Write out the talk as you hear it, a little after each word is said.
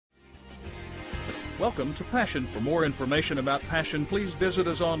Welcome to Passion. For more information about Passion, please visit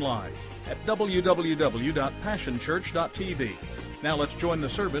us online at www.passionchurch.tv. Now let's join the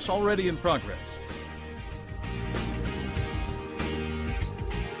service already in progress.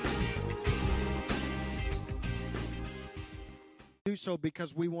 Do so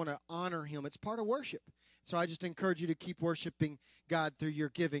because we want to honor Him. It's part of worship. So I just encourage you to keep worshiping God through your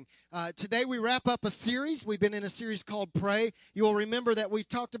giving. Today we wrap up a series. We've been in a series called Pray. You'll remember that we've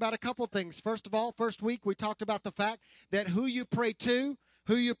talked about a couple things. First of all, first week we talked about the fact that who you pray to,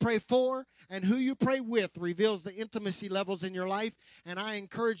 who you pray for, and who you pray with reveals the intimacy levels in your life. And I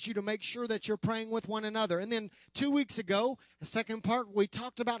encourage you to make sure that you're praying with one another. And then 2 weeks ago, the second part, we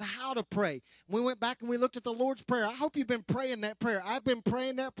talked about how to pray. We went back and we looked at the Lord's Prayer. I hope you've been praying that prayer. I've been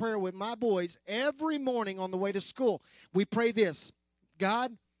praying that prayer with my boys every morning on the way to school. We pray this: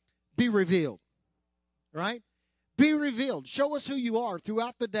 God, be revealed. Right? Be revealed. Show us who you are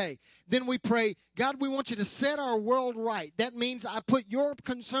throughout the day. Then we pray, God, we want you to set our world right. That means I put your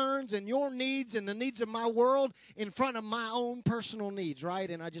concerns and your needs and the needs of my world in front of my own personal needs, right?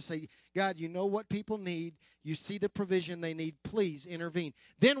 And I just say, God, you know what people need. You see the provision they need. Please intervene.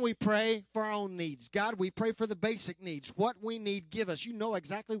 Then we pray for our own needs. God, we pray for the basic needs. What we need, give us. You know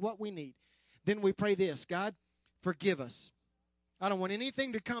exactly what we need. Then we pray this: God, forgive us. I don't want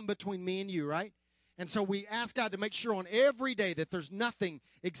anything to come between me and you, right? And so we ask God to make sure on every day that there's nothing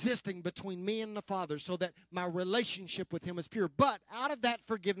existing between me and the Father, so that my relationship with Him is pure. But out of that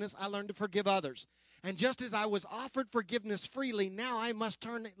forgiveness, I learned to forgive others. And just as I was offered forgiveness freely, now I must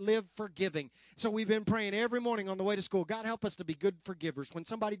live forgiving. So we've been praying every morning on the way to school, God, help us to be good forgivers. When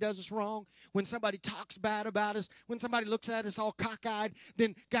somebody does us wrong, when somebody talks bad about us, when somebody looks at us all cockeyed,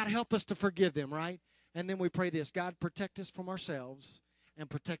 then God, help us to forgive them, right? And then we pray this: God, protect us from ourselves and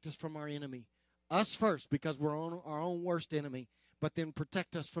protect us from our enemy. Us first, because we're our own worst enemy, but then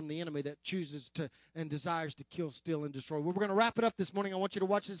protect us from the enemy that chooses to and desires to kill, steal, and destroy. We're going to wrap it up this morning. I want you to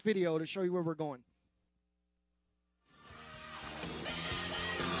watch this video to show you where we're going.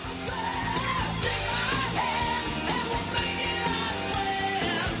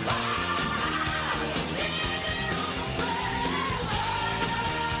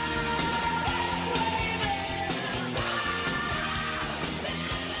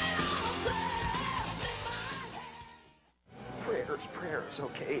 Prayers,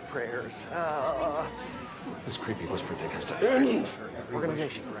 okay, prayers. This creepy whisper thing has to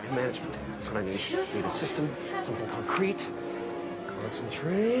organization and management. That's what I need. I need a system, something concrete.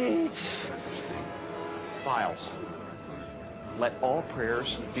 Concentrate. Files. Let all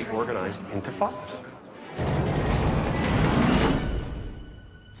prayers be organized into files.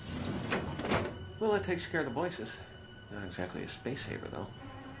 Well, that takes care of the voices. Not exactly a space saver, though.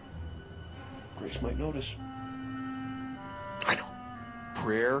 Grace might notice. I know.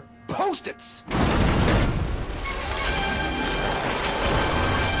 Prayer Post-its.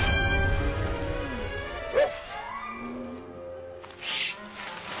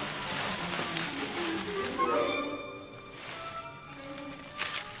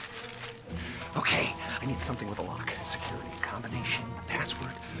 Okay, I need something with a lock. Security, combination,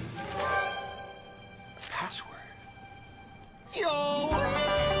 password. Password. Yo!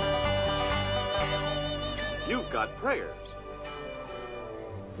 You've got prayers.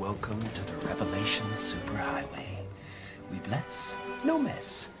 Welcome to the Revelation Superhighway. We bless, no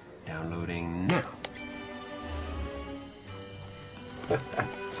mess. Downloading now.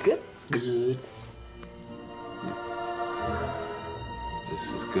 It's good. It's good. This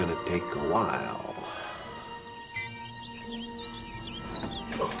is gonna take a while.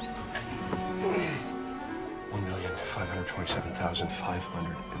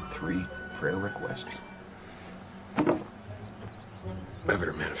 1,527,503 prayer requests. I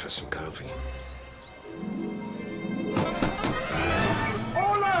better manifest some coffee.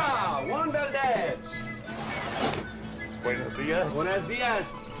 Hola, Juan Valdez. Buenos días. Buenos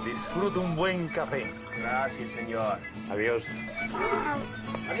días. Disfruto un buen café. Gracias, señor. Adiós.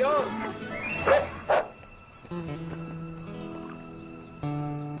 Adiós.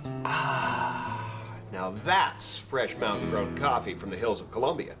 Now that's fresh mountain-grown coffee from the hills of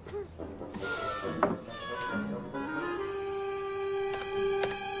Colombia.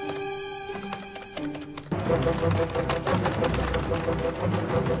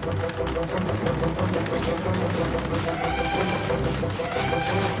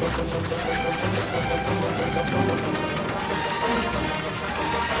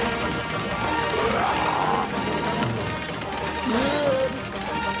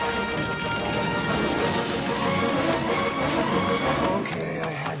 Okay, I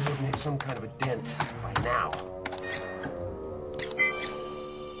had to have made some kind of a dent by now.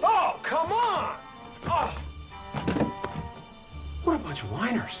 Oh, come on! bunch of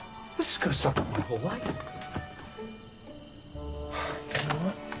whiners. This is gonna suck up my whole life. You know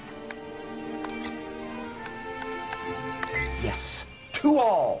what? Yes.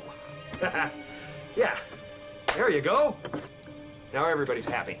 2-all. Yeah. There you go. Now everybody's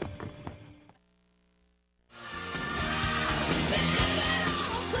happy.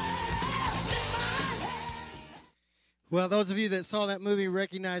 Well, those of you that saw that movie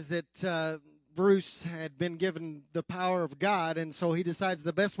recognize that Bruce had been given the power of God, and so he decides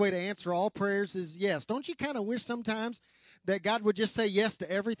the best way to answer all prayers is yes. Don't you kind of wish sometimes that God would just say yes to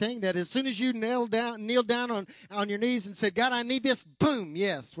everything? That as soon as you kneel down on your knees and said, God, I need this, boom,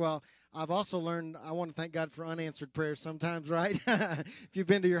 yes. Well, I've also learned I want to thank God for unanswered prayers sometimes, right? If you've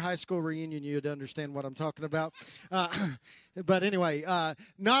been to your high school reunion, you'd understand what I'm talking about. But anyway,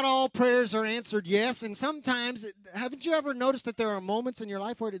 not all prayers are answered yes, and sometimes, haven't you ever noticed that there are moments in your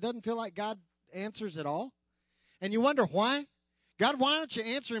life where it doesn't feel like God answers at all? And you wonder why? God, why aren't you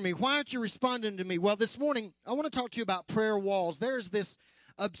answering me? Why aren't you responding to me? Well, this morning, I want to talk to you about prayer walls. There's this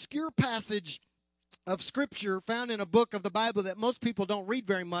obscure passage of Scripture found in a book of the Bible that most people don't read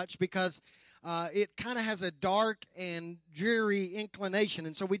very much because it kind of has a dark and dreary inclination,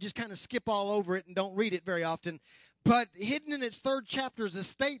 and so we just kind of skip all over it and don't read it very often. But hidden in its 3rd chapter is a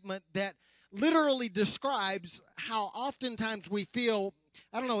statement that literally describes how oftentimes we feel,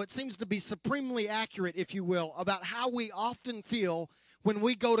 I don't know, it seems to be supremely accurate, if you will, about how we often feel when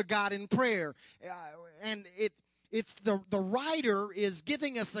we go to God in prayer. And it's the writer is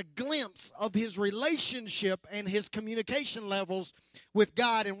giving us a glimpse of his relationship and his communication levels with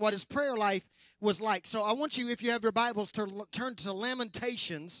God and what his prayer life was like. So I want you, if you have your Bibles, to turn to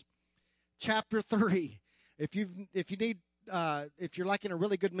Lamentations chapter 3. If you're like in a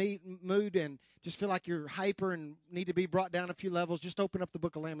really good mood and just feel like you're hyper and need to be brought down a few levels, just open up the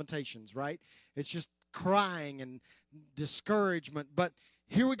book of Lamentations, right? It's just crying and discouragement. But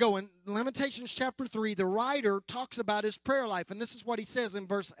here we go. In Lamentations chapter 3, the writer talks about his prayer life, and this is what he says in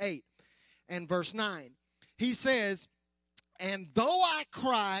verse 8 and verse 9. He says, "And though I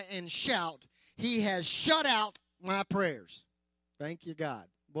cry and shout, he has shut out my prayers." Thank you, God.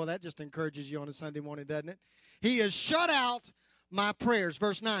 Boy, that just encourages you on a Sunday morning, doesn't it? He has shut out my prayers.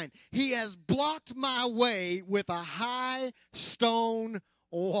 Verse 9, he has blocked my way with a high stone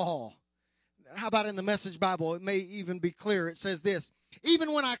wall. How about in the Message Bible? It may even be clearer. It says this,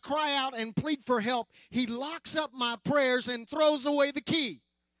 "Even when I cry out and plead for help, he locks up my prayers and throws away the key.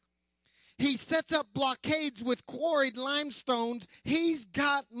 He sets up blockades with quarried limestones. He's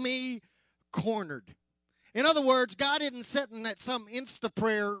got me cornered." In other words, God isn't sitting at some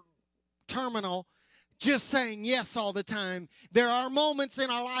Instaprayer terminal just saying yes all the time. There are moments in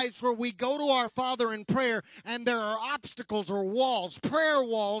our lives where we go to our Father in prayer and there are obstacles or walls, prayer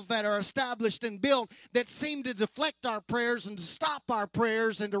walls that are established and built that seem to deflect our prayers and to stop our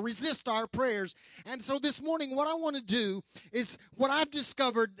prayers and to resist our prayers. And so this morning what I want to do is, what I've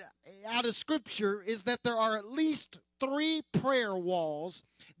discovered out of Scripture is that there are at least 3 prayer walls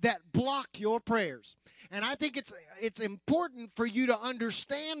that block your prayers. And I think it's important for you to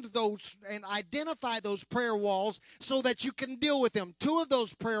understand those and identify those prayer walls so that you can deal with them. 2 of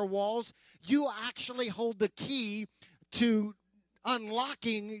those prayer walls, you actually hold the key to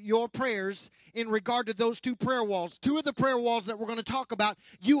unlocking your prayers in regard to those 2 prayer walls. 2 of the prayer walls that we're going to talk about,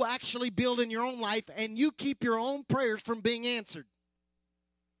 you actually build in your own life, and you keep your own prayers from being answered.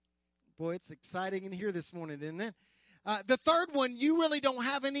 Boy, it's exciting in here this morning, isn't it? The 3rd one, you really don't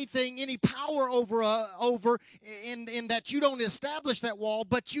have any power over in that you don't establish that wall,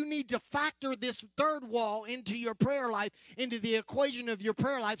 but you need to factor this 3rd wall into your prayer life, into the equation of your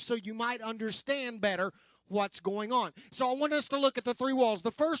prayer life, so you might understand better what's going on. So I want us to look at the 3 walls.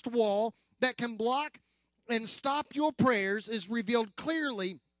 The first wall that can block and stop your prayers is revealed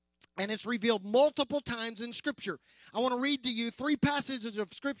clearly, and it's revealed multiple times in Scripture. I want to read to you 3 passages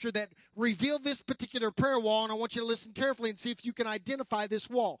of Scripture that reveal this particular prayer wall, and I want you to listen carefully and see if you can identify this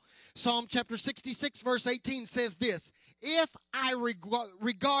wall. Psalm chapter 66, verse 18 says this, "If I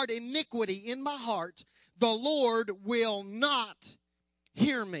regard iniquity in my heart, the Lord will not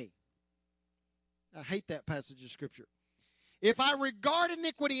hear me." I hate that passage of Scripture. If I regard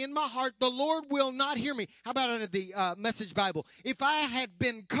iniquity in my heart, the Lord will not hear me. How about under the Message Bible? If I had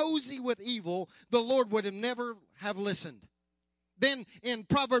been cozy with evil, the Lord would have never have listened. Then in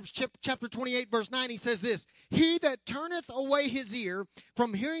Proverbs chapter 28, verse 9, he says this, "He that turneth away his ear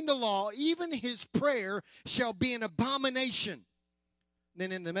from hearing the law, even his prayer shall be an abomination."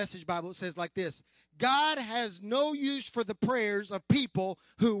 Then in the Message Bible, it says like this, "God has no use for the prayers of people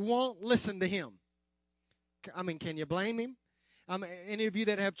who won't listen to him." I mean, can you blame him? Any of you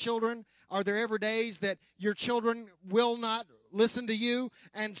that have children, are there ever days that your children will not listen to you.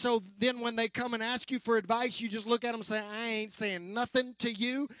 And so then when they come and ask you for advice, you just look at them and say, I ain't saying nothing to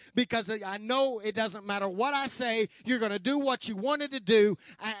you because I know it doesn't matter what I say. You're going to do what you wanted to do,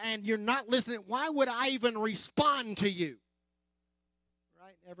 and you're not listening. Why would I even respond to you?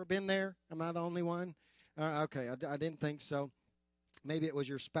 Right? Ever been there? Am I the only one? Okay, I didn't think so. Maybe it was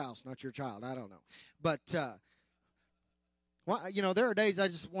your spouse, not your child. I don't know. But, well, you know, there are days I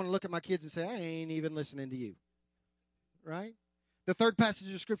just want to look at my kids and say, I ain't even listening to you. Right? The third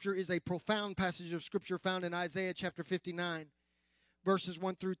passage of Scripture is a profound passage of Scripture found in Isaiah chapter 59, verses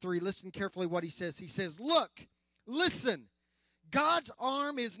 1 through 3. Listen carefully what he says. He says, look, listen, God's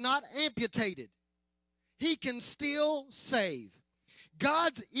arm is not amputated. He can still save.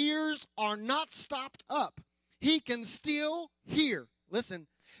 God's ears are not stopped up. He can still hear. Listen,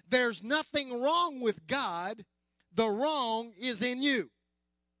 there's nothing wrong with God. The wrong is in you.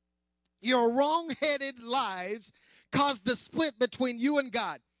 Your wrong-headed lives caused the split between you and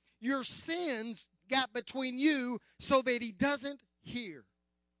God. Your sins got between you so that he doesn't hear.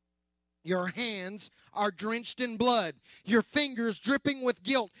 Your hands are drenched in blood. Your fingers dripping with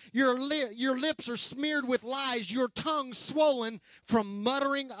guilt. Your lips are smeared with lies. Your tongue swollen from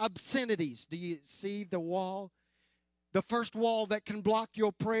muttering obscenities. Do you see the wall? The first wall that can block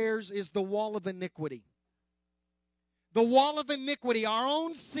your prayers is the wall of iniquity. The wall of iniquity, our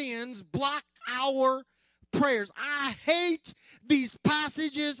own sins, block our prayers. I hate these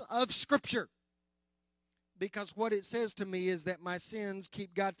passages of Scripture because what it says to me is that my sins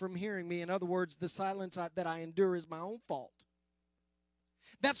keep God from hearing me. In other words, the silence that I endure is my own fault.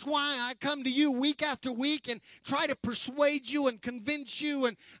 That's why I come to you week after week and try to persuade you and convince you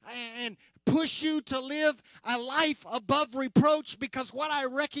and push you to live a life above reproach, because what I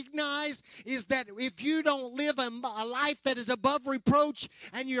recognize is that if you don't live a life that is above reproach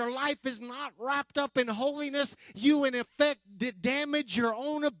and your life is not wrapped up in holiness, you in effect damage your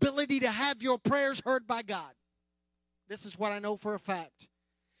own ability to have your prayers heard by God. This is what I know for a fact.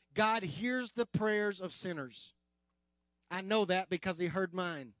 God hears the prayers of sinners. I know that because he heard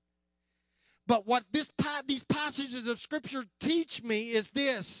mine. But what these passages of Scripture teach me is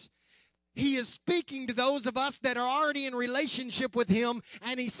this. He is speaking to those of us that are already in relationship with him,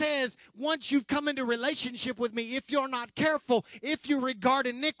 and he says, once you've come into relationship with me, if you're not careful, if you regard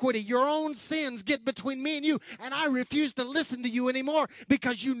iniquity, your own sins get between me and you, and I refuse to listen to you anymore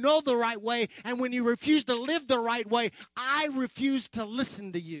because you know the right way, and when you refuse to live the right way, I refuse to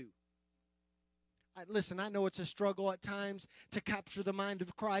listen to you. Listen, I know it's a struggle at times to capture the mind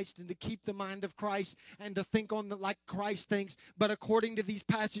of Christ and to keep the mind of Christ and to think on like Christ thinks. But according to these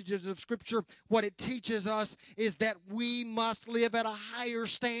passages of Scripture, what it teaches us is that we must live at a higher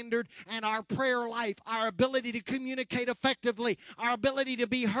standard, and our prayer life, our ability to communicate effectively, our ability to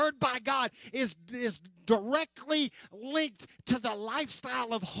be heard by God is directly linked to the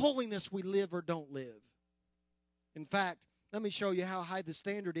lifestyle of holiness we live or don't live. In fact, let me show you how high the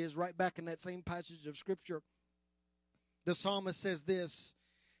standard is right back in that same passage of Scripture. The psalmist says this.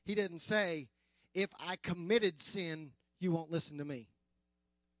 He didn't say, if I committed sin, you won't listen to me.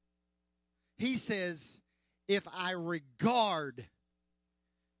 He says, if I regard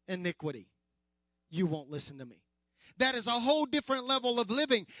iniquity, you won't listen to me. That is a whole different level of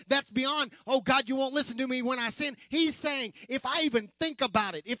living. That's beyond, oh, God, you won't listen to me when I sin. He's saying, if I even think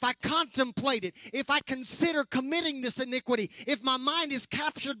about it, if I contemplate it, if I consider committing this iniquity, if my mind is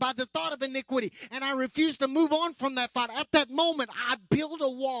captured by the thought of iniquity and I refuse to move on from that thought, at that moment, I build a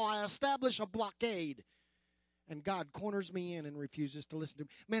wall, I establish a blockade, and God corners me in and refuses to listen to me.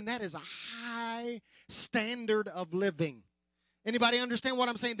 Man, that is a high standard of living. Anybody understand what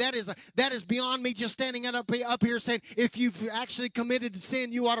I'm saying? That is beyond me just standing up here saying, if you've actually committed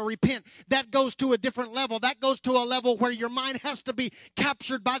sin, you ought to repent. That goes to a different level. That goes to a level where your mind has to be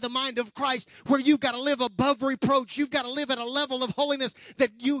captured by the mind of Christ, where you've got to live above reproach. You've got to live at a level of holiness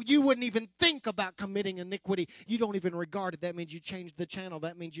that you wouldn't even think about committing iniquity. You don't even regard it. That means you change the channel.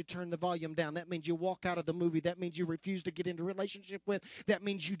 That means you turn the volume down. That means you walk out of the movie. That means you refuse to get into a relationship with. That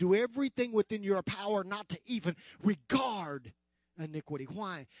means you do everything within your power not to even regard iniquity.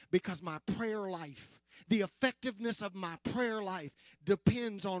 Why? Because my prayer life, the effectiveness of my prayer life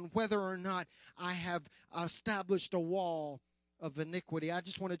depends on whether or not I have established a wall of iniquity. I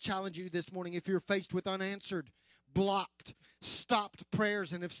just want to challenge you this morning, if you're faced with unanswered, blocked, stopped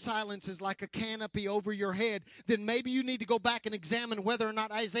prayers, and if silence is like a canopy over your head, then maybe you need to go back and examine whether or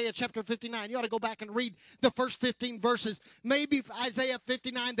not Isaiah chapter 59, you ought to go back and read the first 15 verses. Maybe Isaiah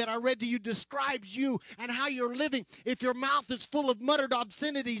 59 that I read to you describes you and how you're living. If your mouth is full of muttered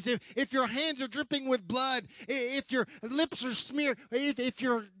obscenities, if your hands are dripping with blood, if your lips are smeared, if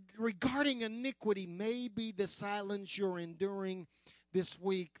you're regarding iniquity, maybe the silence you're enduring this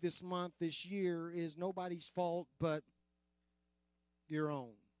week, this month, this year is nobody's fault but your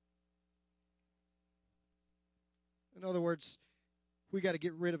own. In other words, we got to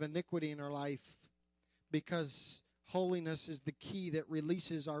get rid of iniquity in our life, because holiness is the key that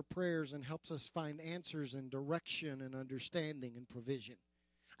releases our prayers and helps us find answers and direction and understanding and provision.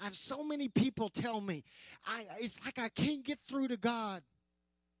 I have so many people tell me, it's like I can't get through to God.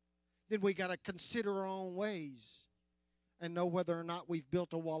 Then we got to consider our own ways and know whether or not we've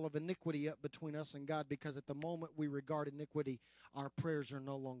built a wall of iniquity up between us and God, because at the moment we regard iniquity, our prayers are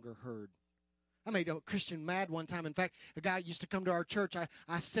no longer heard. I made a Christian mad one time. In fact, a guy used to come to our church.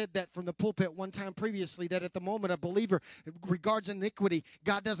 I said that from the pulpit one time previously, that at the moment a believer regards iniquity,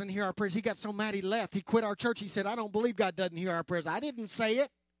 God doesn't hear our prayers. He got so mad he left. He quit our church. He said, I don't believe God doesn't hear our prayers. I didn't say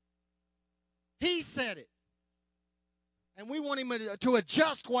it. He said it. And we want him to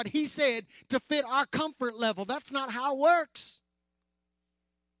adjust what he said to fit our comfort level. That's not how it works.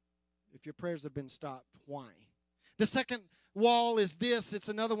 If your prayers have been stopped, why? The second wall is this. It's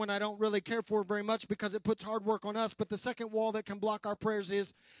another one I don't really care for very much because it puts hard work on us. But the second wall that can block our prayers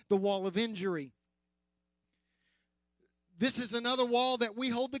is the wall of injury. This is another wall that we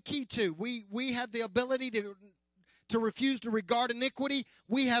hold the key to. We have the ability to refuse to regard iniquity.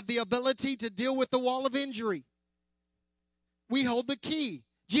 We have the ability to deal with the wall of injury. We hold the key.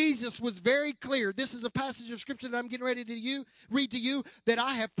 Jesus was very clear. This is a passage of Scripture that I'm getting ready to read to you that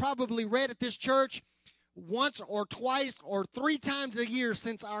I have probably read at this church once or twice or 3 times a year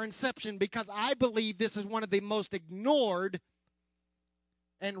since our inception, because I believe this is one of the most ignored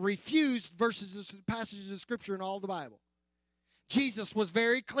and refused passages of Scripture in all the Bible. Jesus was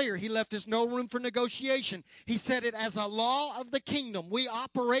very clear. He left us no room for negotiation. He said it as a law of the kingdom. We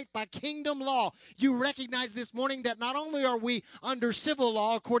operate by kingdom law. You recognize this morning that not only are we under civil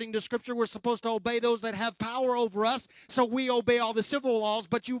law, according to Scripture, we're supposed to obey those that have power over us, so we obey all the civil laws,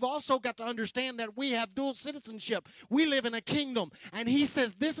 but you've also got to understand that we have dual citizenship. We live in a kingdom, and he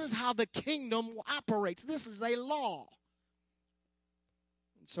says this is how the kingdom operates. This is a law.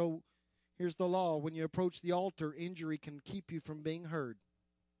 So here's the law. When you approach the altar, injury can keep you from being heard.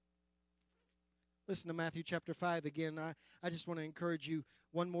 Listen to Matthew chapter 5 again. I just want to encourage you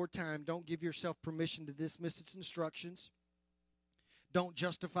one more time. Don't give yourself permission to dismiss its instructions. Don't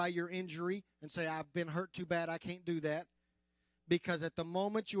justify your injury and say, I've been hurt too bad, I can't do that. Because at the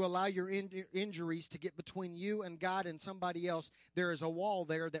moment you allow your injuries to get between you and God and somebody else, there is a wall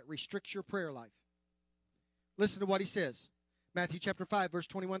there that restricts your prayer life. Listen to what he says. Matthew chapter 5, verse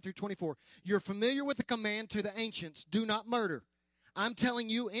 21 through 24. You're familiar with the command to the ancients, do not murder. I'm telling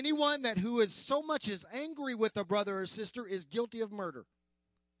you, anyone who is so much as angry with a brother or sister is guilty of murder.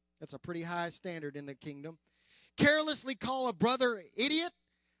 That's a pretty high standard in the kingdom. Carelessly call a brother idiot,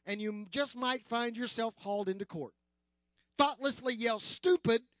 and you just might find yourself hauled into court. Thoughtlessly yell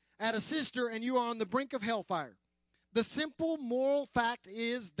stupid at a sister, and you are on the brink of hellfire. The simple moral fact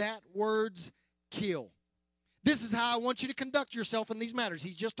is that words kill. This is how I want you to conduct yourself in these matters.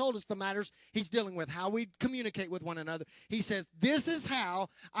 He just told us the matters he's dealing with, how we communicate with one another. He says, this is how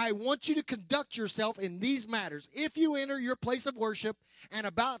I want you to conduct yourself in these matters. If you enter your place of worship and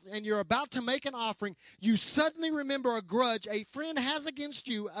you're about to make an offering, you suddenly remember a grudge a friend has against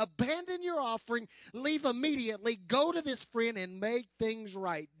you, abandon your offering, leave immediately, go to this friend and make things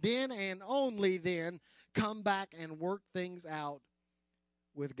right. Then and only then come back and work things out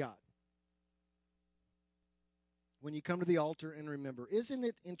with God. When you come to the altar, and remember, isn't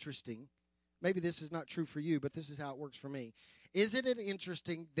it interesting? Maybe this is not true for you, but this is how it works for me. Isn't it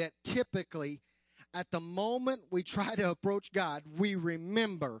interesting that typically at the moment we try to approach God, we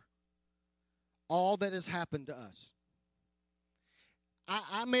remember all that has happened to us?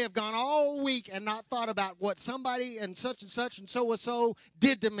 I may have gone all week and not thought about what somebody and so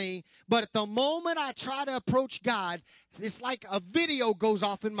did to me, but at the moment I try to approach God, it's like a video goes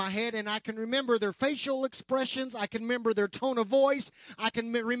off in my head, and I can remember their facial expressions, I can remember their tone of voice, I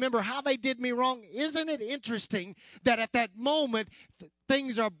can remember how they did me wrong. Isn't it interesting that at that moment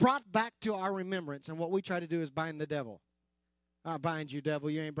things are brought back to our remembrance, and what we try to do is bind the devil. I bind you, devil,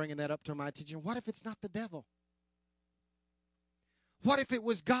 you ain't bringing that up to my attention. What if it's not the devil? What if it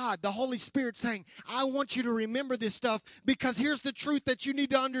was God, the Holy Spirit, saying, I want you to remember this stuff, because here's the truth that you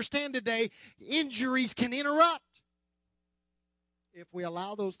need to understand today. Injuries can interrupt. If we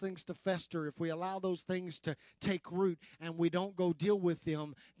allow those things to fester, if we allow those things to take root and we don't go deal with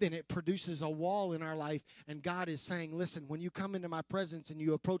them, then it produces a wall in our life. And God is saying, listen, when you come into my presence and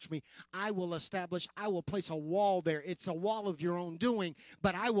you approach me, I will place a wall there. It's a wall of your own doing,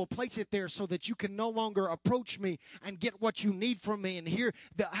 but I will place it there so that you can no longer approach me and get what you need from me and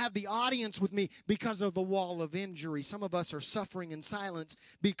have the audience with me because of the wall of injury. Some of us are suffering in silence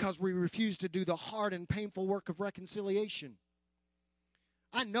because we refuse to do the hard and painful work of reconciliation.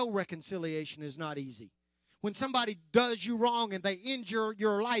 I know reconciliation is not easy. When somebody does you wrong and they injure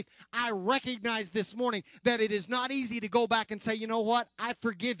your life, I recognize this morning that it is not easy to go back and say, you know what, I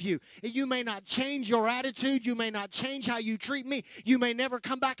forgive you. You may not change your attitude. You may not change how you treat me. You may never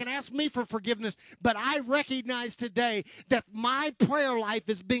come back and ask me for forgiveness. But I recognize today that my prayer life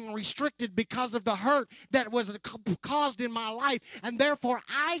is being restricted because of the hurt that was caused in my life. And therefore,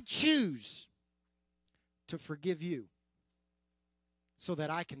 I choose to forgive you, so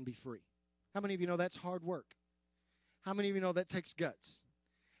that I can be free. How many of you know that's hard work? How many of you know that takes guts?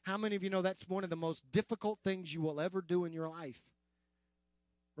 How many of you know that's one of the most difficult things you will ever do in your life?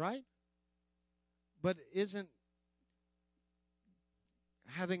 Right? But isn't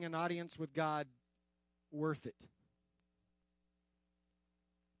having an audience with God worth it?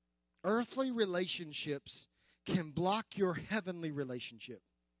 Earthly relationships can block your heavenly relationship.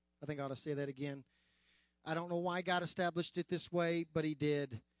 I think I ought to say that again. I don't know why God established it this way, but He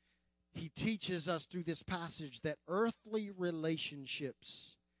did. He teaches us through this passage that earthly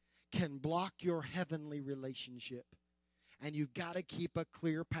relationships can block your heavenly relationship. And you've got to keep a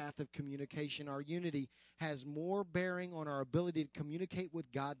clear path of communication. Our unity has more bearing on our ability to communicate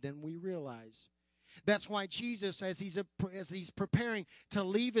with God than we realize. That's why Jesus, as he's preparing to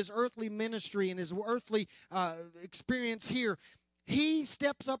leave his earthly ministry and his earthly experience here, he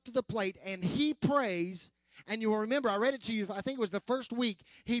steps up to the plate and he prays. And you will remember, I read it to you, I think it was the first week.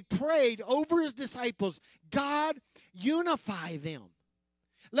 He prayed over his disciples, God, unify them.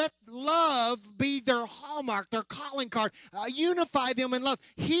 Let love be their hallmark, their calling card. Unify them in love.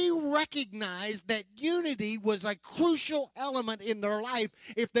 He recognized that unity was a crucial element in their life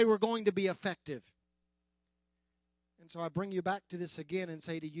if they were going to be effective. And so I bring you back to this again and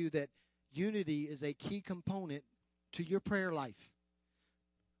say to you that unity is a key component to your prayer life.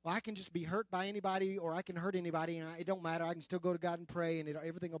 Well, I can just be hurt by anybody or I can hurt anybody and it don't matter. I can still go to God and pray and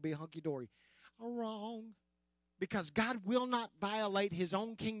everything will be hunky-dory. Wrong. Because God will not violate his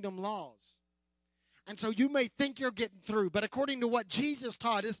own kingdom laws. And so you may think you're getting through, but according to what Jesus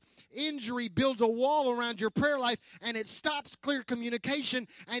taught us, injury builds a wall around your prayer life and it stops clear communication,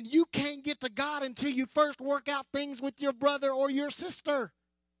 and you can't get to God until you first work out things with your brother or your sister.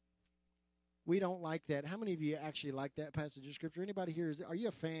 We don't like that. How many of you actually like that passage of Scripture? Anybody here? Are you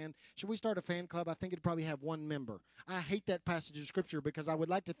a fan? Should we start a fan club? I think it'd probably have one member. I hate that passage of Scripture because I would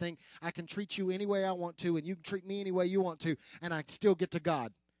like to think I can treat you any way I want to and you can treat me any way you want to and I still get to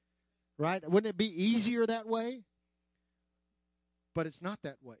God. Right? Wouldn't it be easier that way? But it's not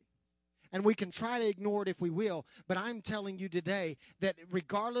that way. And we can try to ignore it if we will, but I'm telling you today that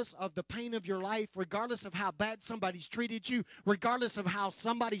regardless of the pain of your life, regardless of how bad somebody's treated you, regardless of how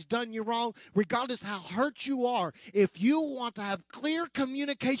somebody's done you wrong, regardless how hurt you are, if you want to have clear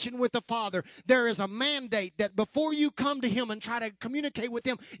communication with the Father, there is a mandate that before you come to Him and try to communicate with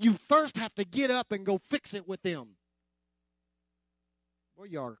Him, you first have to get up and go fix it with Him. Well,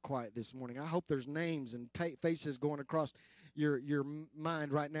 y'all are quiet this morning. I hope there's names and faces going across your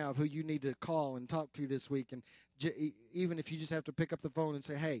mind right now of who you need to call and talk to this week. And even if you just have to pick up the phone and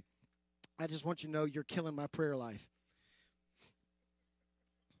say, hey, I just want you to know you're killing my prayer life.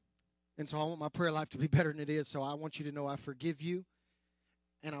 And so I want my prayer life to be better than it is. So I want you to know I forgive you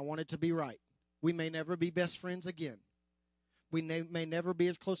and I want it to be right. We may never be best friends again. We may never be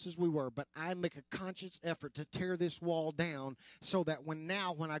as close as we were, but I make a conscious effort to tear this wall down so that when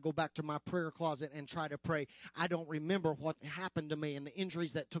I go back to my prayer closet and try to pray, I don't remember what happened to me and the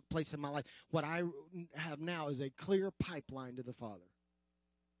injuries that took place in my life. What I have now is a clear pipeline to the Father.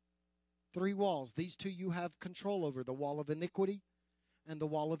 3 walls. These 2 you have control over, the wall of iniquity and the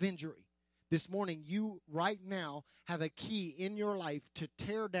wall of injury. This morning, you right now have a key in your life to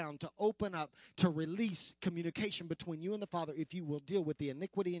tear down, to open up, to release communication between you and the Father if you will deal with the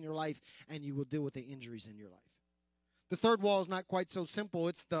iniquity in your life and you will deal with the injuries in your life. The 3rd wall is not quite so simple.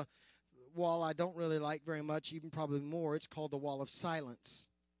 It's the wall I don't really like very much, even probably more. It's called the wall of silence.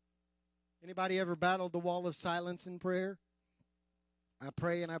 Anybody ever battled the wall of silence in prayer? I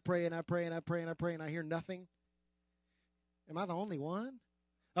pray and I pray and I pray and I pray and I pray and I hear nothing. Am I the only one?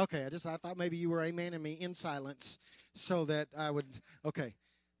 Okay, I thought maybe you were amening me in silence so that I would, okay.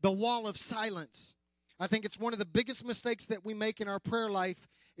 The wall of silence. I think it's one of the biggest mistakes that we make in our prayer life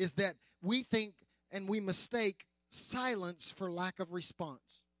is that we think and we mistake silence for lack of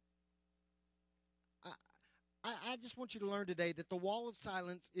response. I just want you to learn today that the wall of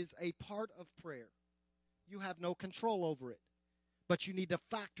silence is a part of prayer. You have no control over it, but you need to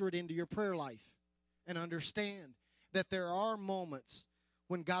factor it into your prayer life and understand that there are moments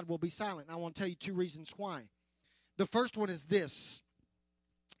when God will be silent. And I want to tell you 2 reasons why. The first one is this: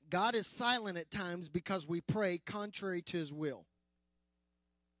 God is silent at times because we pray contrary to His will.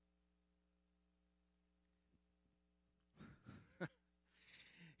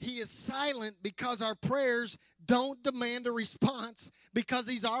 He is silent because our prayers don't demand a response because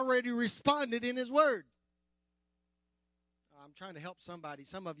He's already responded in His Word. I'm trying to help somebody.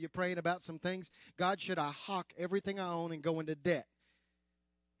 Some of you praying about some things. God, should I hawk everything I own and go into debt?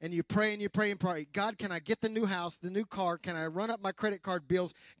 And you pray and you pray and pray. God, can I get the new house, the new car? Can I run up my credit card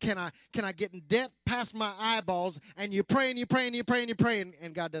bills? Can I get in debt past my eyeballs? And you pray and you pray and you pray and you pray,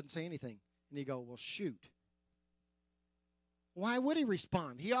 and God doesn't say anything. And you go, well, shoot. Why would He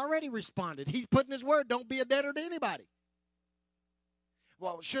respond? He already responded. He's put in His Word, don't be a debtor to anybody.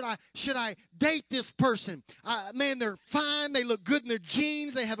 Well, should I date this person? Man, they're fine. They look good in their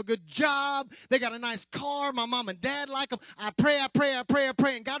jeans. They have a good job. They got a nice car. My mom and dad like them. I pray,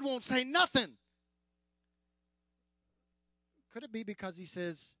 and God won't say nothing. Could it be because He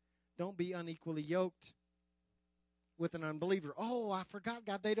says, don't be unequally yoked with an unbeliever? Oh, I forgot,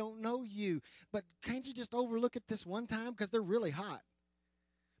 God, they don't know you. But can't you just overlook it this one time because they're really hot?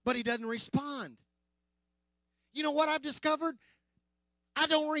 But He doesn't respond. You know what I've discovered? I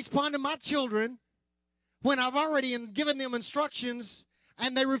don't respond to my children when I've already given them instructions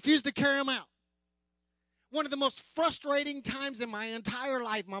and they refuse to carry them out. One of the most frustrating times in my entire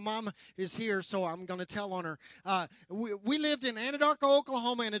life, my mom is here, so I'm going to tell on her. We lived in Anadarko,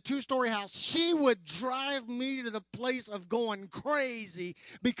 Oklahoma, in a 2-story house. She would drive me to the place of going crazy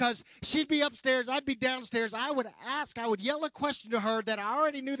because she'd be upstairs, I'd be downstairs. I would yell a question to her that I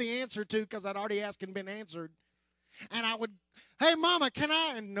already knew the answer to because I'd already asked and been answered. And I would, hey, Mama, can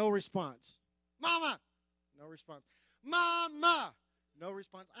I? And no response. Mama, no response. Mama, no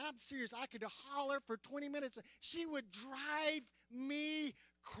response. I'm serious. I could holler for 20 minutes. She would drive me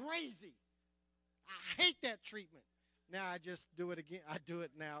crazy. I hate that treatment. Now I just do it again. I do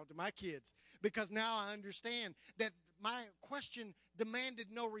it now to my kids because now I understand that my question demanded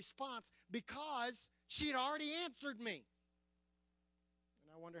no response because she had already answered me.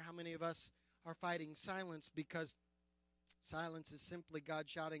 And I wonder how many of us are fighting silence because silence is simply God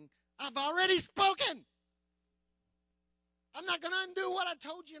shouting, I've already spoken. I'm not going to undo what I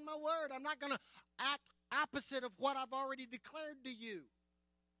told you in my word. I'm not going to act opposite of what I've already declared to you.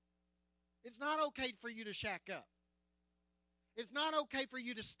 It's not okay for you to shack up. It's not okay for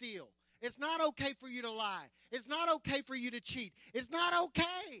you to steal. It's not okay for you to lie. It's not okay for you to cheat. It's not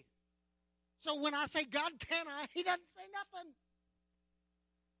okay. So when I say, God, can I? He doesn't say nothing.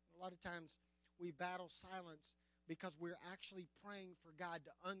 A lot of times we battle silence because we're actually praying for God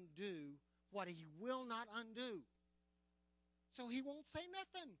to undo what He will not undo. So He won't say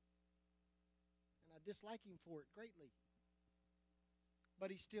nothing. And I dislike Him for it greatly.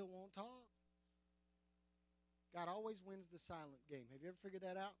 But He still won't talk. God always wins the silent game. Have you ever figured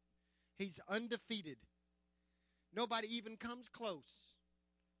that out? He's undefeated. Nobody even comes close.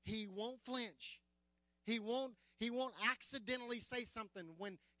 He won't flinch. He won't accidentally say something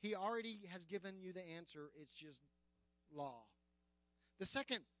when He already has given you the answer. It's just law. The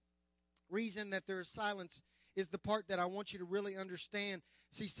second reason that there is silence is the part that I want you to really understand.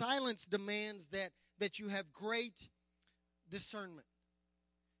 See, silence demands that you have great discernment.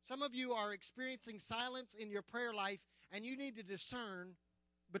 Some of you are experiencing silence in your prayer life, and you need to discern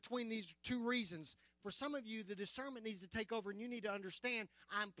between these 2 reasons. For some of you, the discernment needs to take over, and you need to understand,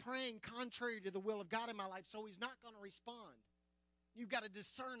 I'm praying contrary to the will of God in my life, so He's not going to respond. You've got to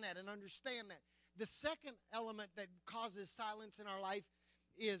discern that and understand that. The second element that causes silence in our life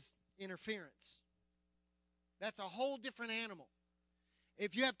is interference. That's a whole different animal.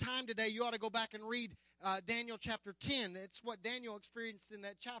 If you have time today, you ought to go back and read Daniel chapter 10. It's what Daniel experienced in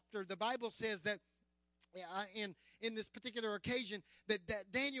that chapter. The Bible says that in this particular occasion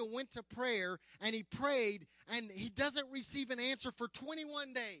that Daniel went to prayer and he prayed and he doesn't receive an answer for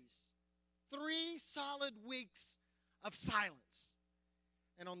 21 days. 3 solid weeks of silence.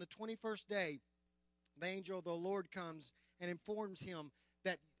 And on the 21st day, the angel of the Lord comes and informs him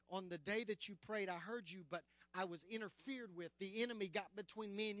that on the day that you prayed, I heard you, but I was interfered with. The enemy got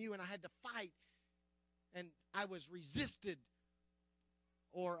between me and you, and I had to fight. And I was resisted,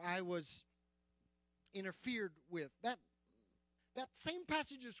 or I was interfered with. That same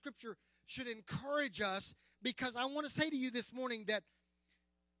passage of Scripture should encourage us, because I want to say to you this morning that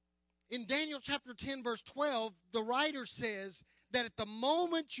in Daniel chapter 10, verse 12, the writer says that at the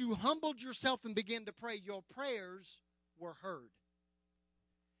moment you humbled yourself and began to pray, your prayers were heard.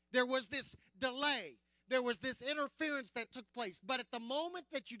 There was this delay. There was this interference that took place. But at the moment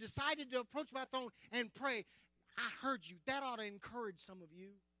that you decided to approach my throne and pray, I heard you. That ought to encourage some of you.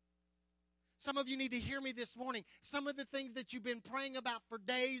 Some of you need to hear me this morning. Some of the things that you've been praying about for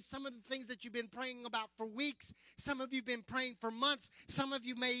days, some of the things that you've been praying about for weeks, some of you have been praying for months, some of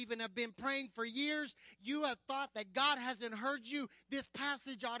you may even have been praying for years. You have thought that God hasn't heard you. This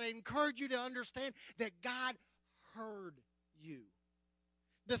passage ought to encourage you to understand that God heard you.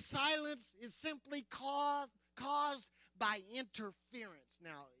 The silence is simply caused by interference.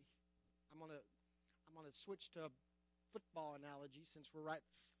 Now, I'm gonna switch to a football analogy since we're right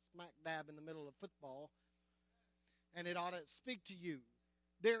smack dab in the middle of football, and it ought to speak to you.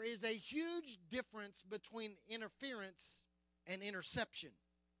 There is a huge difference between interference and interception.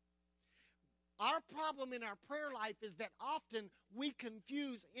 Our problem in our prayer life is that often we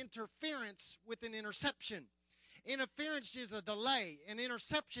confuse interference with an interception. Interference is a delay, and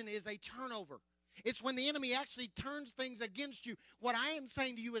interception is a turnover. It's when the enemy actually turns things against you. What I am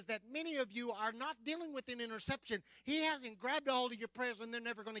saying to you is that many of you are not dealing with an interception. He hasn't grabbed a hold of your prayers and they're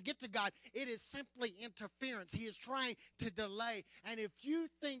never going to get to God. It is simply interference. He is trying to delay. And if you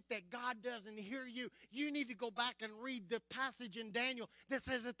think that God doesn't hear you, you need to go back and read the passage in Daniel that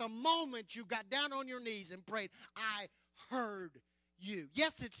says at the moment you got down on your knees and prayed, I heard you.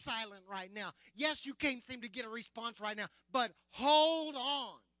 Yes, it's silent right now. Yes, you can't seem to get a response right now. But hold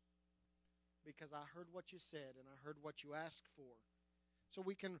on. Because I heard what you said and I heard what you asked for. So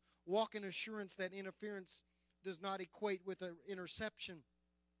we can walk in assurance that interference does not equate with an interception.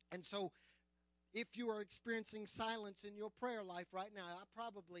 And so if you are experiencing silence in your prayer life right now,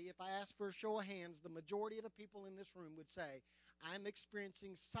 if I ask for a show of hands, the majority of the people in this room would say, I'm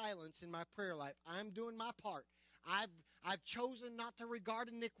experiencing silence in my prayer life. I'm doing my part. I've chosen not to regard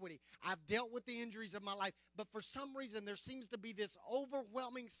iniquity. I've dealt with the injuries of my life. But for some reason, there seems to be this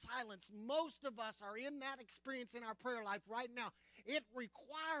overwhelming silence. Most of us are in that experience in our prayer life right now. It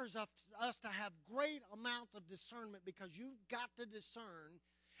requires us to have great amounts of discernment, because you've got to discern,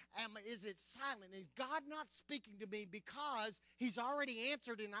 is it silent? Is God not speaking to me because He's already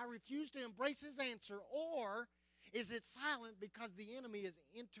answered and I refuse to embrace His answer? Or is it silent because the enemy is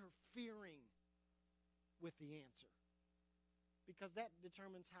interfering with the answer? Because that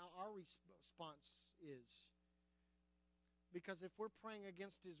determines how our response is. Because if we're praying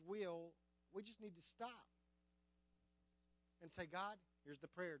against His will, we just need to stop and say, God, here's the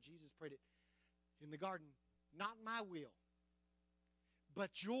prayer. Jesus prayed it in the garden. Not my will,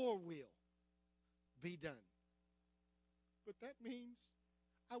 but your will be done. But that means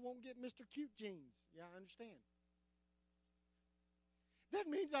I won't get Mr. Cute jeans. Yeah, I understand. That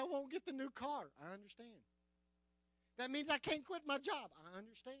means I won't get the new car. I understand. That means I can't quit my job. I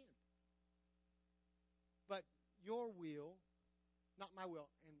understand. But your will, not my will.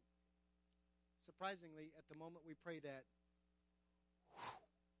 And surprisingly, at the moment we pray that,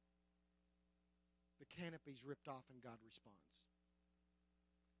 the canopy's ripped off and God responds.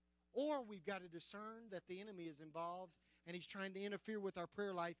 Or we've got to discern that the enemy is involved and he's trying to interfere with our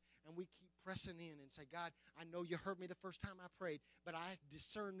prayer life, and we keep pressing in and say, God, I know you heard me the first time I prayed, but I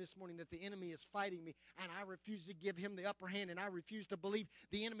discern this morning that the enemy is fighting me, and I refuse to give him the upper hand, and I refuse to believe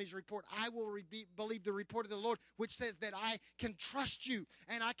the enemy's report. I will believe the report of the Lord, which says that I can trust you,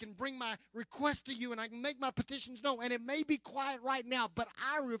 and I can bring my request to you, and I can make my petitions known, and it may be quiet right now, but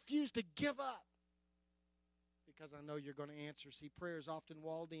I refuse to give up, because I know you're going to answer. See, prayer is often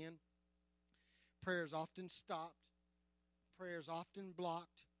walled in. Prayer is often stopped. Prayer is often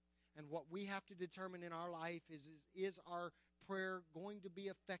blocked. And what we have to determine in our life is our prayer going to be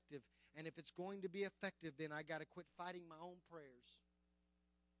effective? And if it's going to be effective, then I got to quit fighting my own prayers.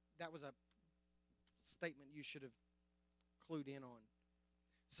 That was a statement you should have clued in on.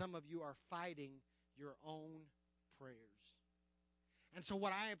 Some of you are fighting your own prayers. And so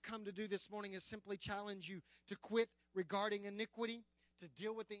what I have come to do this morning is simply challenge you to quit regarding iniquity, to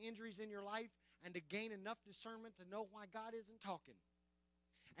deal with the injuries in your life, and to gain enough discernment to know why God isn't talking.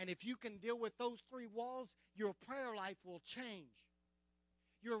 And if you can deal with those three walls, your prayer life will change.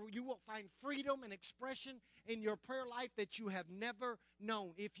 You will find freedom and expression in your prayer life that you have never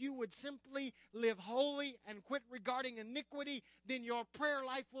known. If you would simply live holy and quit regarding iniquity, then your prayer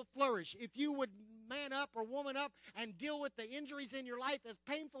life will flourish. If you would man up or woman up and deal with the injuries in your life, as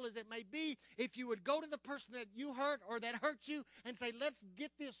painful as it may be, if you would go to the person that you hurt or that hurt you and say, let's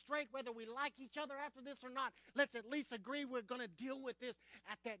get this straight, whether we like each other after this or not, let's at least agree we're going to deal with this.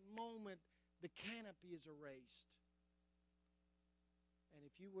 At that moment, the canopy is erased. And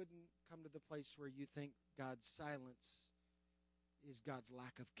if you wouldn't come to the place where you think God's silence is God's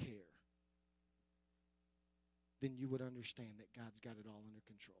lack of care, then you would understand that God's got it all under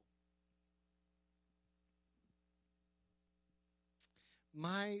control.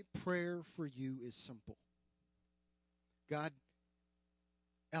 My prayer for you is simple. God,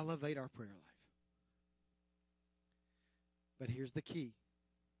 elevate our prayer life. But here's the key.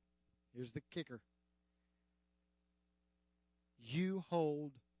 Here's the kicker. You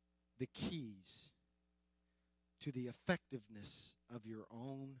hold the keys to the effectiveness of your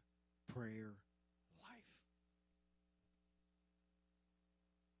own prayer life.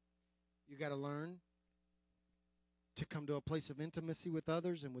 You got to learn to come to a place of intimacy with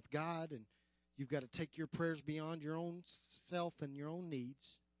others and with God, and you've got to take your prayers beyond your own self and your own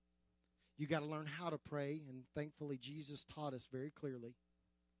needs. You got to learn how to pray, and thankfully Jesus taught us very clearly.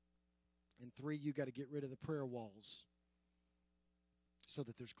 And 3, you got to get rid of the prayer walls so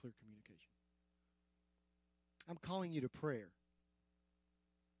that there's clear communication. I'm calling you to prayer.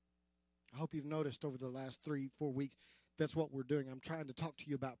 I hope you've noticed over the last 3-4 weeks, that's what we're doing. I'm trying to talk to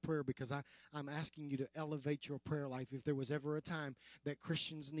you about prayer because I'm asking you to elevate your prayer life. If there was ever a time that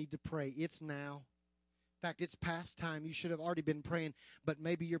Christians need to pray, it's now. In fact, it's past time. You should have already been praying, but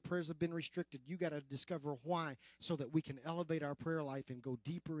maybe your prayers have been restricted. You got to discover why so that we can elevate our prayer life and go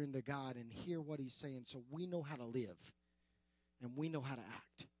deeper into God and hear what He's saying so we know how to live and we know how to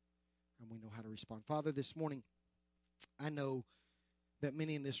act and we know how to respond. Father, this morning, I know that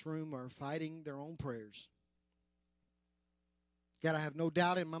many in this room are fighting their own prayers. God, I have no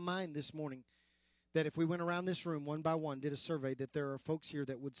doubt in my mind this morning that if we went around this room one by one, did a survey, that there are folks here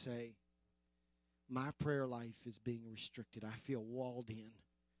that would say, my prayer life is being restricted. I feel walled in.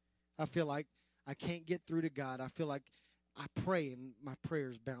 I feel like I can't get through to God. I feel like I pray and my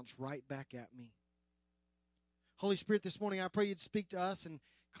prayers bounce right back at me. Holy Spirit, this morning I pray you'd speak to us and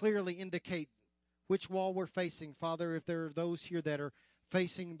clearly indicate which wall we're facing. Father, if there are those here that are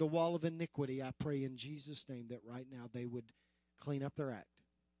facing the wall of iniquity, I pray in Jesus' name that right now they would clean up their act.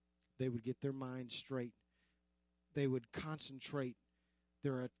 They would get their mind straight. They would concentrate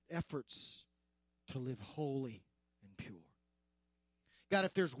their efforts to live holy and pure. God,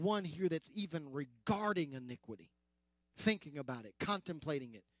 if there's one here that's even regarding iniquity, thinking about it,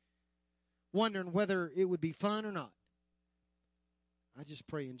 contemplating it, wondering whether it would be fun or not, I just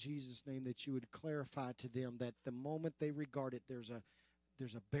pray in Jesus' name that you would clarify to them that the moment they regard it, there's a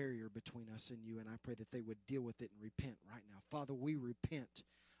barrier between us and you, and I pray that they would deal with it and repent right now. Father, we repent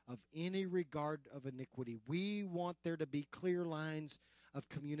of any regard of iniquity. We want there to be clear lines of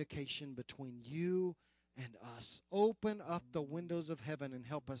communication between you and us. Open up the windows of heaven and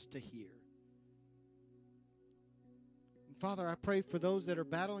help us to hear. And Father, I pray for those that are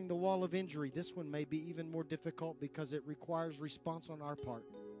battling the wall of injury. This one may be even more difficult because it requires response on our part.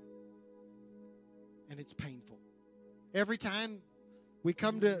 And it's painful. Every time we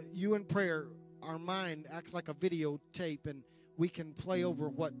come to you in prayer, our mind acts like a videotape, and we can play over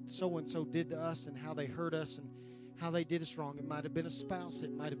what so-and-so did to us and how they hurt us and how they did us wrong. It might have been a spouse.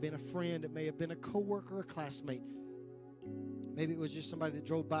 It might have been a friend. It may have been a coworker or a classmate. Maybe it was just somebody that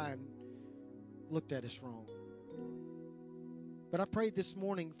drove by and looked at us wrong. But I prayed this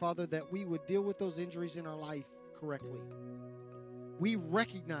morning, Father, that we would deal with those injuries in our life correctly. We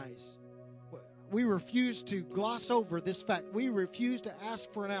recognize, we refuse to gloss over this fact. We refuse to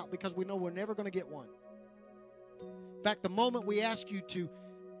ask for an out because we know we're never going to get one. In fact, the moment we ask you to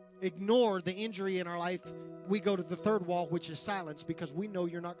ignore the injury in our life, we go to the third wall, which is silence, because we know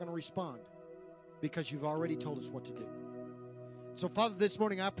you're not going to respond because you've already told us what to do. So, Father, this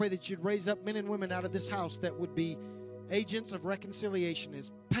morning I pray that you'd raise up men and women out of this house that would be agents of reconciliation.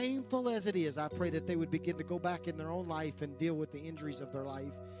 As painful as it is, I pray that they would begin to go back in their own life and deal with the injuries of their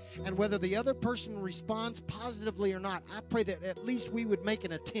life. And whether the other person responds positively or not, I pray that at least we would make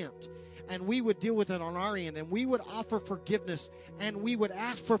an attempt and we would deal with it on our end, and we would offer forgiveness, and we would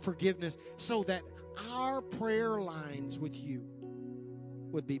ask for forgiveness so that our prayer lines with you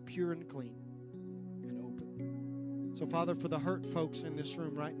would be pure and clean and open. So, Father, for the hurt folks in this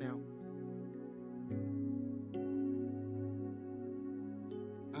room right now,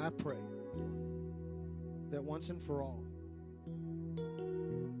 I pray that once and for all,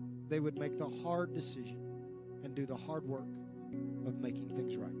 they would make the hard decision and do the hard work of making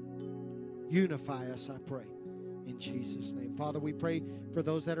things right. Unify us, I pray, in Jesus' name. Father, we pray for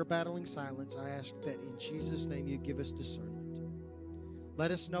those that are battling silence. I ask that in Jesus' name you give us discernment.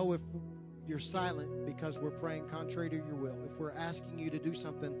 Let us know if you're silent because we're praying contrary to your will. If we're asking you to do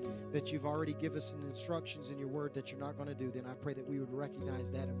something that you've already given us in instructions in your word that you're not going to do, then I pray that we would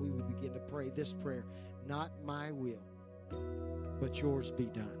recognize that and we would begin to pray this prayer. Not my will, but yours be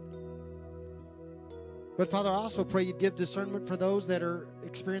done. But Father, I also pray you'd give discernment for those that are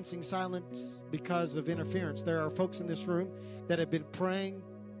experiencing silence because of interference. There are folks in this room that have been praying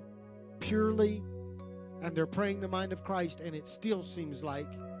purely, and they're praying the mind of Christ, and it still seems like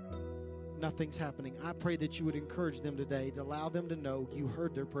nothing's happening. I pray that you would encourage them today to allow them to know you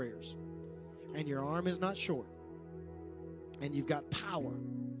heard their prayers, and your arm is not short, and you've got power,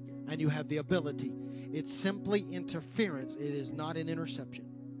 and you have the ability. It's simply interference. It is not an interception.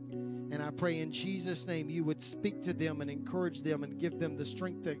 And I pray in Jesus' name you would speak to them and encourage them and give them the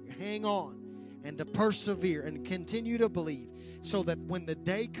strength to hang on and to persevere and continue to believe, so that when the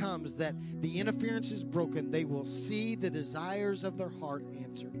day comes that the interference is broken, they will see the desires of their heart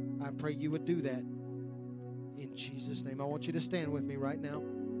answered. I pray you would do that in Jesus' name. I want you to stand with me right now.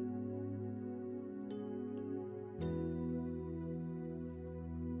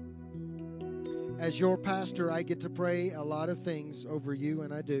 As your pastor, I get to pray a lot of things over you,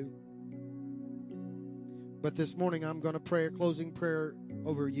 and I do. But this morning, I'm going to pray a closing prayer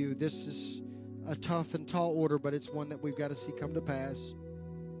over you. This is a tough and tall order, but it's one that we've got to see come to pass.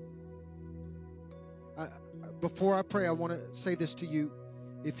 Before I pray, I want to say this to you.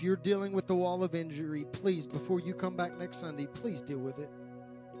 If you're dealing with the wall of injury, please, before you come back next Sunday, please deal with it.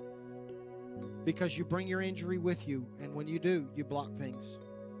 Because you bring your injury with you, and when you do, you block things.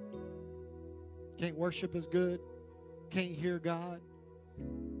 Can't worship as good. Can't hear God.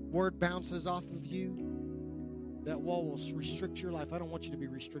 Word bounces off of you. That wall will restrict your life. I don't want you to be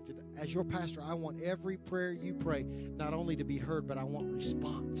restricted. As your pastor, I want every prayer you pray not only to be heard, but I want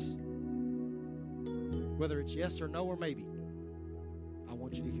response. Whether it's yes or no or maybe, I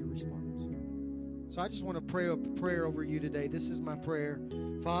want you to hear response. So I just want to pray a prayer over you today. This is my prayer.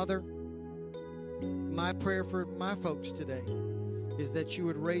 Father, my prayer for my folks today is that you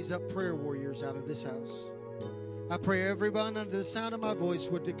would raise up prayer warriors out of this house. I pray everyone under the sound of my voice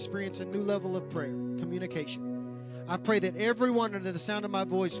would experience a new level of prayer, communication. I pray that everyone under the sound of my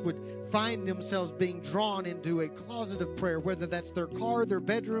voice would find themselves being drawn into a closet of prayer, whether that's their car, their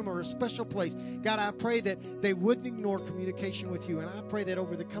bedroom, or a special place. God, I pray that they wouldn't ignore communication with you. And I pray that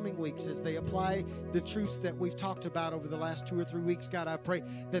over the coming weeks, as they apply the truths that we've talked about over the last 2 or 3 weeks, God, I pray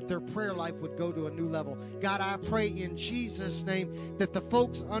that their prayer life would go to a new level. God, I pray in Jesus' name that the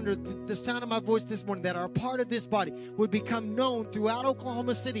folks under the sound of my voice this morning that are a part of this body would become known throughout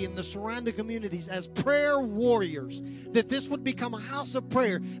Oklahoma City and the surrounding communities as prayer warriors. That this would become a house of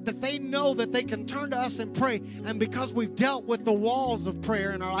prayer, that they know that they can turn to us and pray, and because we've dealt with the walls of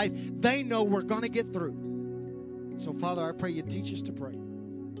prayer in our life, they know we're going to get through. So, Father, I pray you teach us to pray.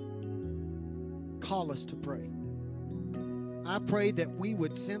 Call us to pray. I pray that we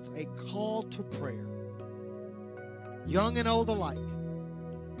would sense a call to prayer, young and old alike.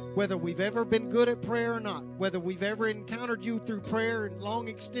 Whether we've ever been good at prayer or not, whether we've ever encountered you through prayer and long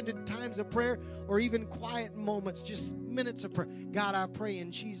extended times of prayer, or even quiet moments, just minutes of prayer. God, I pray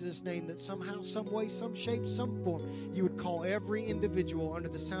in Jesus' name that somehow, some way, some shape, some form, you would call every individual under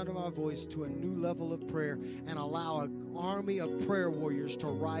the sound of my voice to a new level of prayer and allow an army of prayer warriors to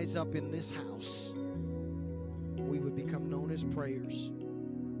rise up in this house. We would become known as prayers.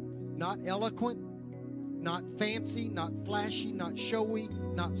 Not eloquent, not fancy, not flashy, not showy,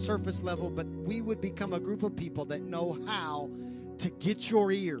 not surface level, but we would become a group of people that know how to get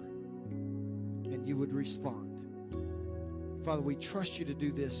your ear, and you would respond. Father, we trust you to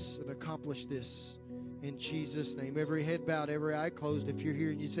do this and accomplish this in Jesus' name. Every head bowed, every eye closed. If you're here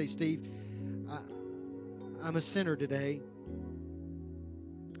and you say, Steve, I'm a sinner today.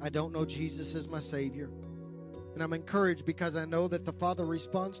 I don't know Jesus as my Savior. And I'm encouraged because I know that the Father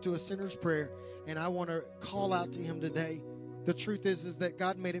responds to a sinner's prayer, and I want to call out to him today. The truth is that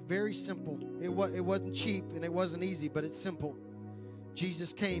God made it very simple. It wasn't cheap and it wasn't easy, but it's simple.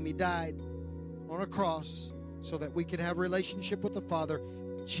 Jesus came, he died on a cross so that we could have a relationship with the Father.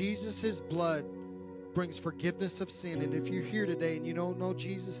 Jesus' blood brings forgiveness of sin. And if you're here today and you don't know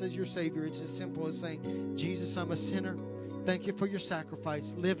Jesus as your Savior, it's as simple as saying, Jesus, I'm a sinner. Thank you for your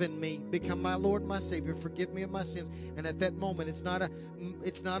sacrifice. Live in me. Become my Lord, my Savior. Forgive me of my sins. And at that moment, it's not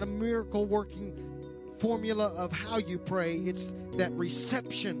a miracle working formula of how you pray. It's that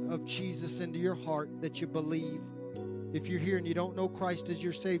reception of Jesus into your heart that you believe If you're here and you don't know Christ as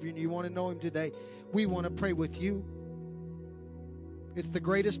your Savior and you want to know Him today, we want to pray with you. It's the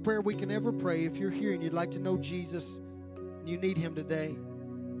greatest prayer we can ever pray. If you're here and you'd like to know Jesus and you need Him today,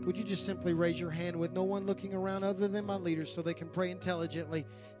 would you just simply raise your hand with no one looking around other than my leaders so they can pray intelligently?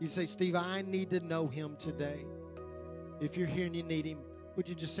 You say, Steve, I need to know Him today. If you're here and you need Him, would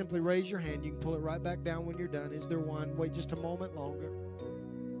you just simply raise your hand? You can pull it right back down when you're done. Is there one? Wait just a moment longer.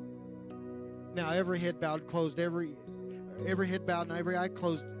 Now, every head bowed, closed, every head bowed and every eye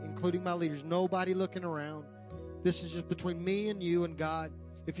closed, including my leaders. Nobody looking around. This is just between me and you and God.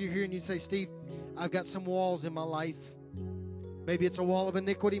 If you're here and you say, Steve, I've got some walls in my life. Maybe it's a wall of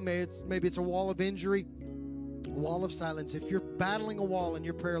iniquity. Maybe it's a wall of injury, a wall of silence. If you're battling a wall in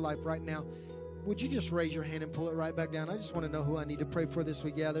your prayer life right now, would you just raise your hand and pull it right back down? I just want to know who I need to pray for this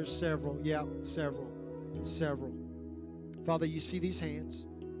week. Yeah, there's several. Yeah, several. Father, you see these hands.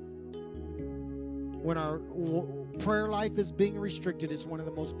 When our prayer life is being restricted, it's one of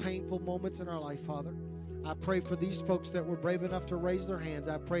the most painful moments in our life, Father. I pray for these folks that were brave enough to raise their hands.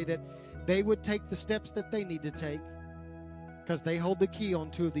 I pray that they would take the steps that they need to take because they hold the key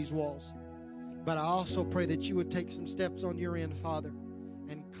on 2 of these walls. But I also pray that you would take some steps on your end, Father,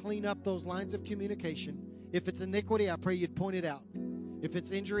 and clean up those lines of communication. If it's iniquity, I pray you'd point it out. If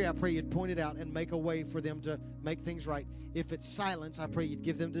it's injury, I pray you'd point it out and make a way for them to make things right. If it's silence, I pray you'd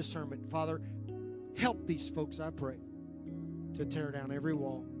give them discernment. Father, help these folks, I pray, to tear down every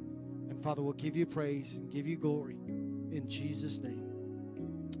wall. And Father, we'll give you praise and give you glory in Jesus' name.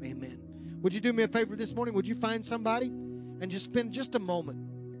 Amen. Would you do me a favor this morning? Would you find somebody and just spend just a moment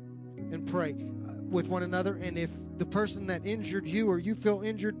and pray with one another? And if the person that injured you or you feel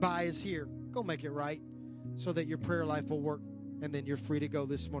injured by is here, go make it right so that your prayer life will work. And then you're free to go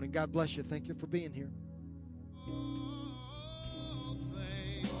this morning. God bless you. Thank you for being here.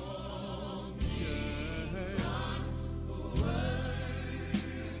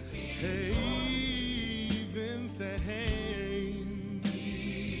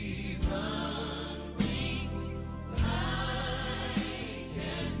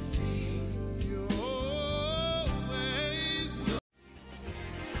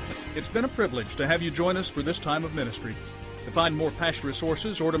 It's been a privilege to have you join us for this time of ministry. To find more Passion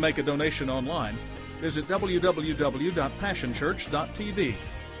resources or to make a donation online, visit www.passionchurch.tv.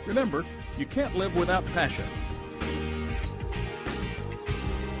 Remember, you can't live without passion.